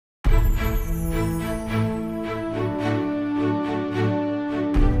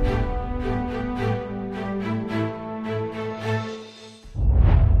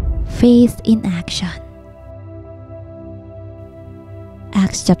Faith in action.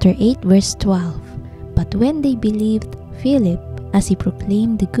 Acts chapter 8 verse 12. But when they believed Philip as he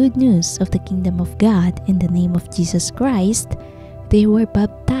proclaimed the good news of the kingdom of God in the name of Jesus Christ, they were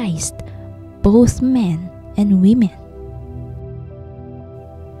baptized, both men and women.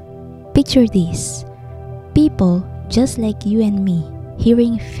 Picture this: people just like you and me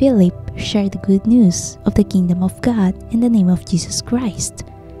hearing Philip share the good news of the kingdom of God in the name of Jesus Christ.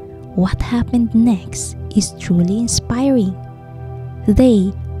 What happened next is truly inspiring.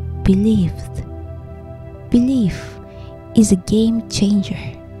 They believed. Belief is a game changer.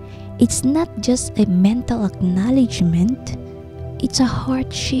 It's not just a mental acknowledgement, it's a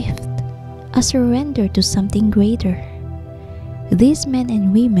heart shift, a surrender to something greater. These men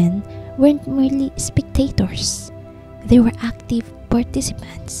and women weren't merely spectators, they were active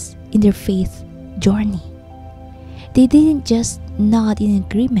participants in their faith journey. They didn't just nod in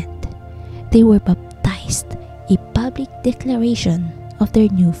agreement, they were baptized, a public declaration of their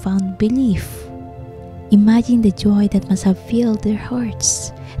newfound belief. Imagine the joy that must have filled their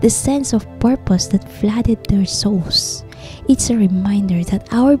hearts, the sense of purpose that flooded their souls. It's a reminder that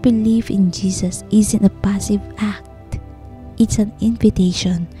our belief in Jesus isn't a passive act. It's an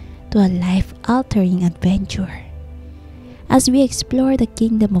invitation to a life-altering adventure. As we explore the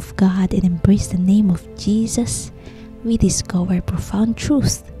kingdom of God and embrace the name of Jesus, we discover profound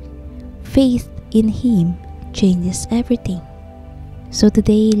truth. Faith in Him changes everything. So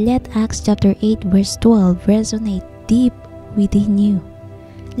today, let Acts chapter 8 verse 12 resonate deep within you.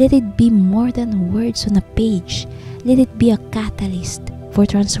 Let it be more than words on a page. Let it be a catalyst for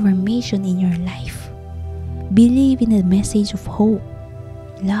transformation in your life. Believe in the message of hope,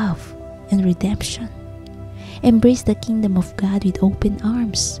 love, and redemption. Embrace the kingdom of God with open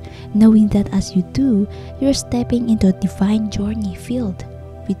arms, knowing that as you do, you're stepping into a divine journey filled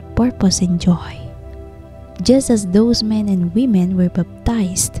with purpose and joy. Just as those men and women were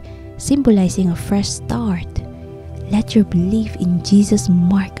baptized, symbolizing a fresh start, let your belief in Jesus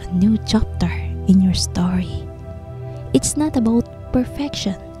mark a new chapter in your story. It's not about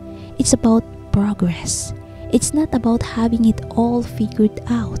perfection, it's about progress. It's not about having it all figured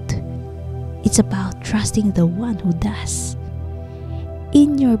out. It's about trusting the one who does.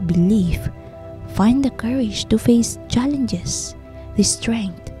 In your belief, find the courage to face challenges, the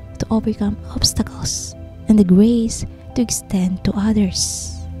strength to overcome obstacles, and the grace to extend to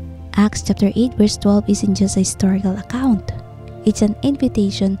others. Acts chapter 8 verse 12 isn't just a historical account. It's an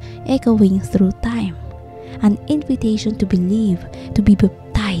invitation echoing through time. An invitation to believe, to be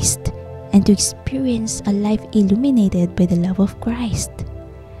baptized, and to experience a life illuminated by the love of Christ.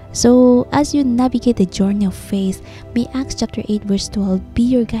 So, as you navigate the journey of faith, may Acts chapter 8 verse 12 be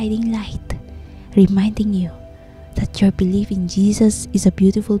your guiding light, reminding you that your belief in Jesus is a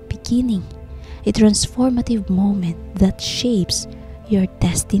beautiful beginning, a transformative moment that shapes your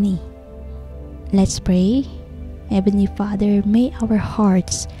destiny. Let's pray. Heavenly Father, may our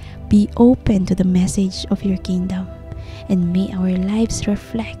hearts be open to the message of your kingdom, and may our lives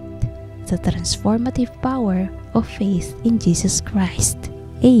reflect the transformative power of faith in Jesus Christ.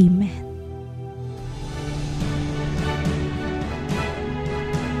 Amen.